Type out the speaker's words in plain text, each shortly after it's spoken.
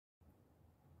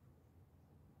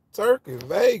Turk in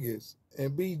Vegas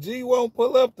and BG won't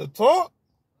pull up to talk?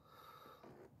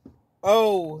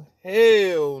 Oh,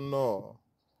 hell no.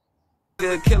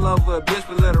 Kill over a bitch,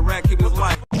 but let a rat keep his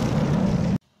life.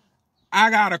 I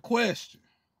got a question.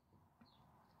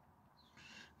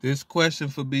 This question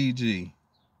for BG.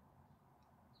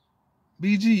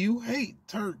 BG, you hate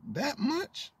Turk that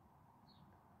much?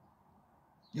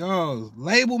 Y'all's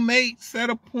label mates set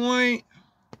a point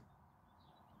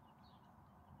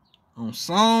on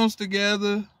songs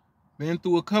together, been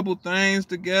through a couple things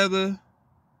together.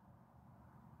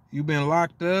 You been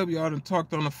locked up, y'all done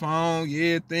talked on the phone.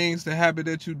 Yeah, things that happen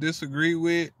that you disagree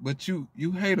with, but you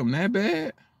hate them that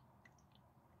bad?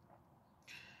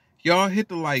 Y'all hit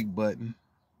the like button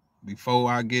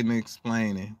before I get into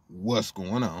explaining what's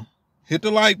going on. Hit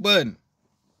the like button.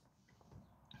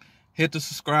 Hit the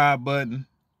subscribe button.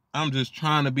 I'm just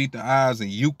trying to beat the odds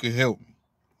and you can help me.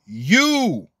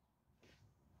 You!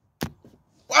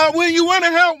 Why wouldn't you want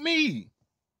to help me?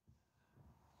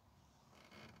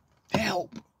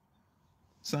 Help.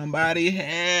 Somebody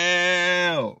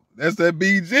help. That's that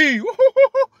BG.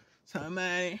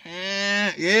 Somebody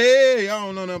help. Yeah, y'all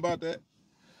don't know nothing about that.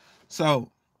 So,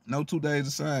 no 2 days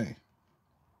the same.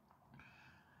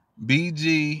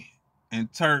 BG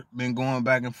and Turk been going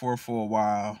back and forth for a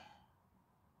while.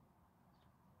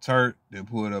 Turk done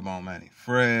pulled up on Manny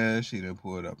Fresh. He done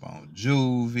pulled up on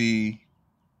Juvie.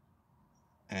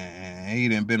 And he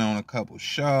done been on a couple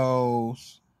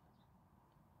shows.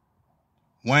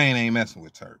 Wayne ain't messing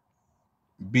with Turk.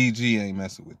 BG ain't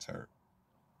messing with Turk.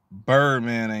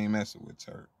 Birdman ain't messing with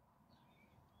Turk.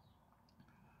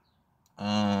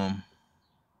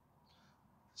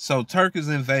 So Turk is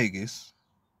in Vegas.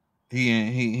 He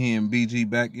in BG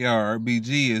backyard.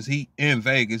 BG is in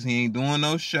Vegas. He ain't doing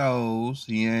no shows.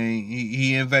 He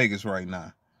in Vegas right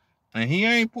now. And he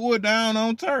ain't pulled down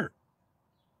on Turk.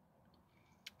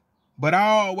 But I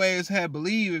always had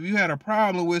believed if you had a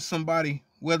problem with somebody,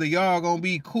 whether y'all gonna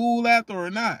be cool after or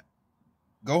not,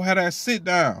 go have that sit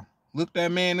down. Look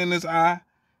that man in his eye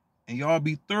and y'all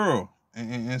be thorough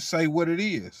and say what it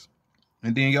is.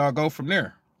 And then y'all go from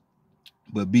there.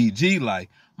 But BG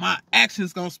like, my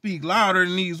actions gonna speak louder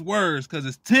than these words because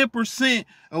it's 10%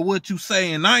 of what you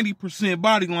say and 90%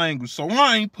 body language. So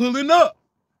I ain't pulling up.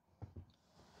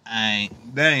 That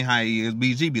ain't how he is.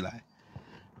 BG be like,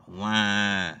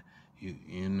 why?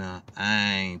 You know,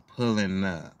 I ain't pulling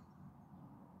up.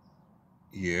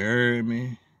 You heard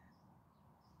me?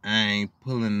 I ain't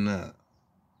pulling up.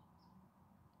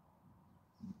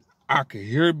 I could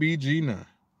hear BG now.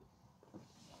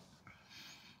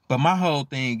 But my whole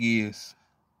thing is,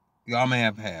 y'all may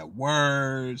have had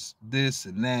words, this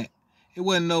and that. It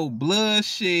wasn't no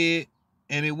bloodshed,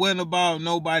 and it wasn't about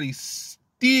nobody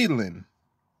stealing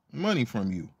money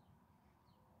from you.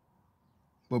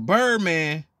 But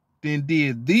Birdman then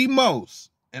did the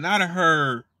most, and I done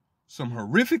heard some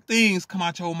horrific things come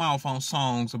out your mouth on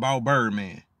songs about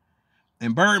Birdman.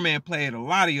 And Birdman played a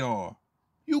lot of y'all.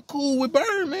 You cool with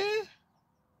Birdman?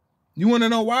 You want to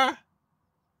know why?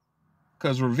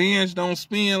 Because revenge don't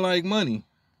spend like money.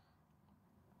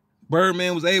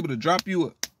 Birdman was able to drop you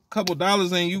a couple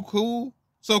dollars and you cool.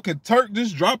 So can Turk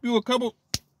just drop you a couple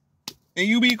and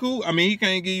you be cool? I mean, he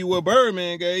can't give you what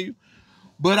Birdman gave you.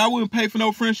 But I wouldn't pay for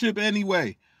no friendship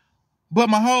anyway. But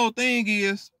my whole thing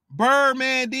is,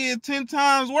 Birdman did 10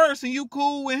 times worse and you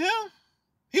cool with him?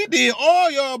 He did all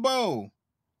y'all both.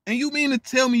 And you mean to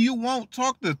tell me you won't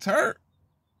talk to Turk?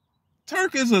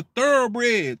 Turk is a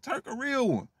thoroughbred. Turk a real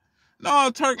one.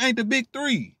 No, Turk ain't the big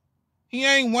three. He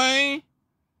ain't Wayne.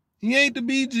 He ain't the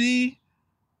BG.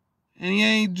 And he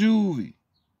ain't Juvie.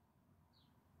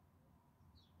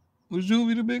 Was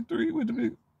Juvie the big three? With the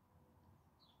big...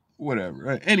 Whatever.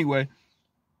 Right? Anyway.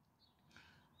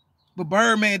 But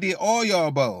Birdman did all y'all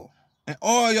both. And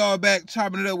all y'all back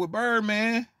chopping it up with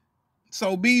Birdman.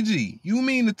 So BG, you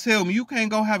mean to tell me you can't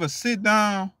go have a sit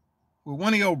down with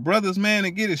one of your brothers, man,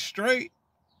 and get it straight?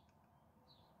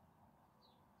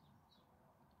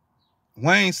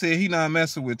 Wayne said he not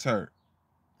messing with Turk.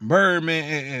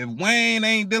 Birdman, if Wayne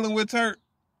ain't dealing with Turk,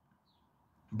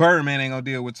 Birdman ain't gonna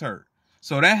deal with Turk.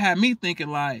 So that had me thinking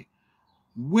like,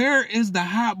 where is the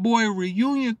Hot Boy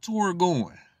reunion tour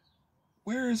going?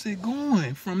 Where is it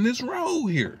going from this road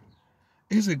here?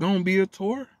 Is it gonna be a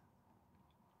tour?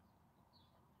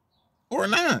 Or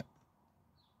not?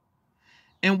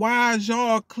 And why is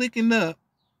y'all clicking up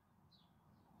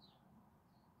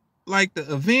like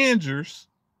the Avengers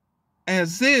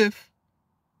as if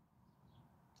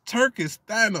Turk is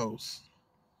Thanos?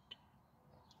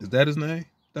 Is that his name?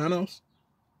 Thanos?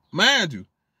 Mind you,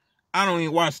 I don't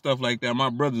even watch stuff like that. My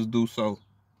brothers do, so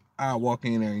I walk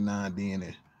in every now and then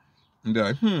and And be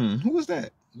like, who is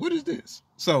that? What is this?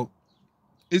 So,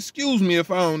 excuse me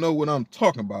if I don't know what I'm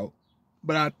talking about,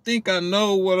 but I think I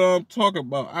know what I'm talking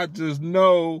about. I just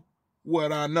know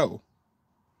what I know.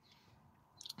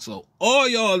 So, all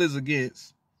y'all is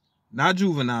against, not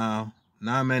Juvenile,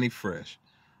 not Manny Fresh,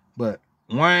 but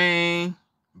Wayne,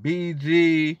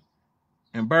 BG,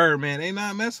 and Birdman, they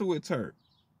not messing with Turk.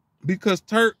 Because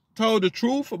Turk told the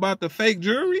truth about the fake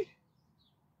jury.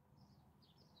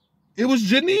 It was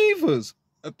Geneva's.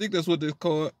 I think that's what they're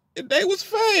called. They was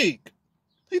fake.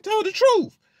 He told the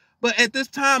truth. But at this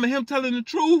time of him telling the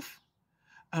truth,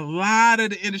 a lot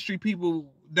of the industry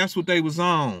people, that's what they was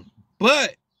on.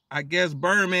 But I guess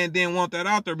Birdman didn't want that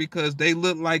out there because they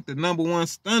looked like the #1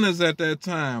 stunners at that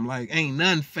time. Like, ain't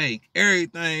nothing fake.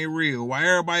 Everything real. While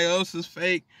everybody else is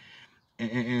fake.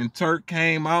 And Turk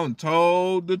came out and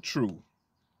told the truth.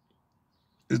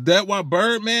 Is that why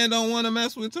Birdman don't want to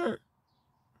mess with Turk?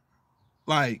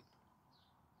 Like,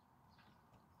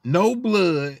 no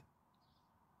blood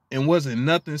and wasn't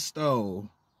nothing stole.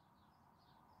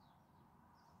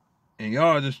 And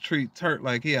y'all just treat Turk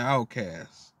like he an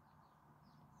outcast.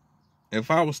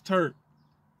 If I was Turk,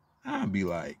 I'd be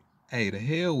like, hey, the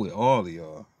hell with all of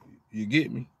y'all. You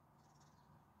get me?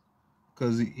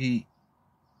 Because he,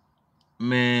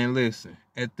 man, listen.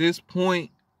 At this point,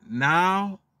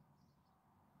 now,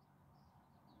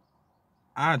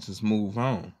 I just move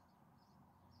on.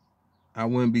 I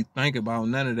wouldn't be thinking about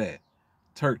none of that.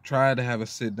 Turk tried to have a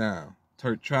sit down.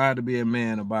 Turk tried to be a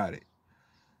man about it.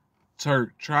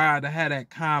 Turk tried to have that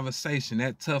conversation,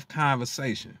 that tough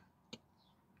conversation.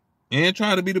 And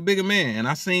tried to be the bigger man. And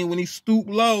I seen when he stooped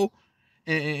low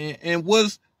and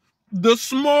was the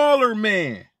smaller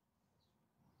man.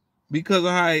 Because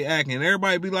of how he acting.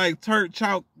 Everybody be like, Turk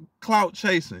clout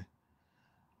chasing.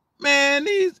 Man,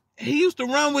 he used to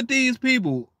run with these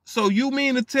people. So you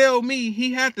mean to tell me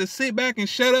he had to sit back and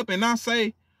shut up and not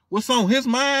say what's on his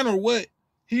mind or what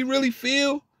he really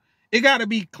feel? It got to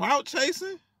be clout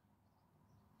chasing?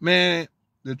 Man,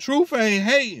 the truth ain't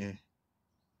hating.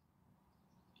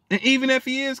 And even if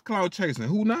he is clout chasing,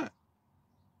 who not?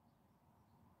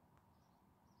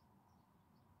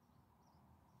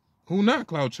 Who not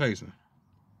clout chasing?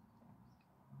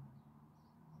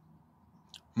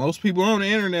 Most people on the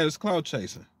internet is clout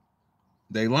chasing.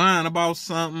 They lying about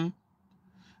something.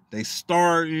 They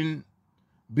starting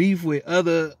beef with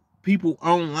other people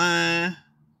online.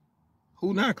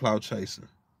 Who not clout chasing?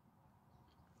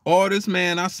 All this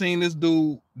man I seen this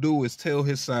dude do is tell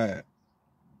his side.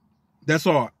 That's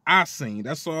all I seen.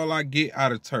 That's all I get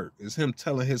out of Turk is him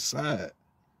telling his side.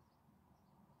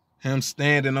 Him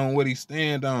standing on what he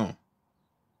stand on.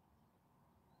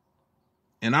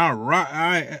 And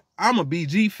I'm a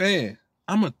BG fan.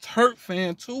 I'm a Turk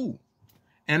fan too.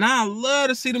 And I love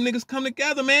to see them niggas come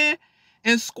together, man,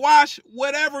 and squash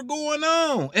whatever going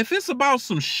on. If it's about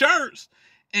some shirts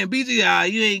and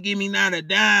BG, you ain't give me not a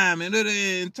dime,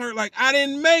 and Turk, like, I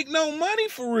didn't make no money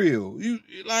for real. You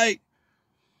like,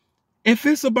 if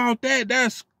it's about that,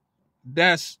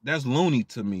 that's loony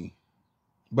to me.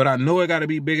 But I know it got to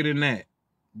be bigger than that.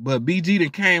 But BG done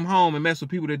came home and messed with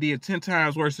people that did 10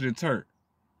 times worse than Turk.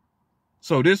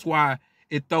 So this why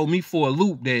it throw me for a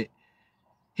loop that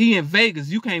he in Vegas,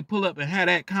 you can't pull up and have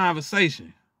that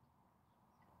conversation.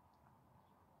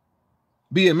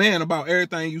 Be a man about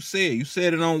everything you said. You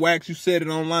said it on wax, you said it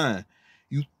online.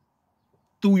 You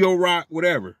threw your rock,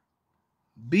 whatever.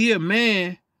 Be a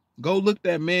man, go look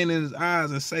that man in his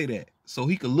eyes and say that. So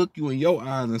he could look you in your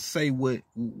eyes and say what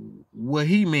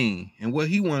he mean and what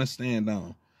he want to stand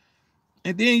on.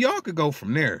 And then y'all could go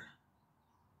from there.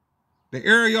 The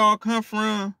area y'all come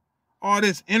from, all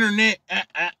this internet,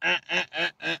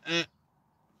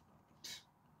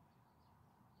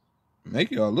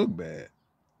 make y'all look bad.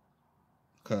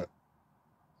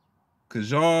 Cause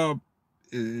y'all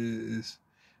is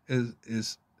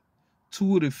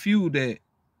two of the few that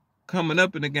coming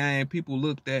up in the game people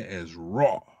looked at as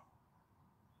raw.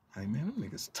 Like, man, them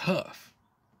niggas tough.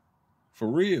 For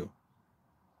real.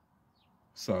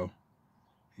 So,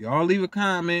 y'all leave a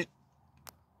comment.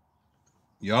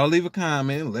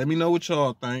 Let me know what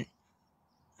y'all think.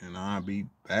 And I'll be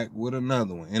back with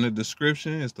another one. In the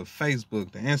description is the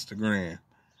Facebook, the Instagram.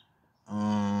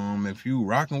 If you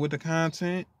rocking with the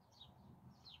content,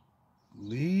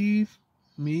 leave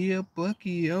me a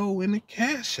bucky-o in the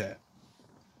Cash App.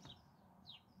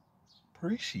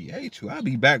 Appreciate you. I'll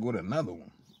be back with another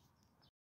one.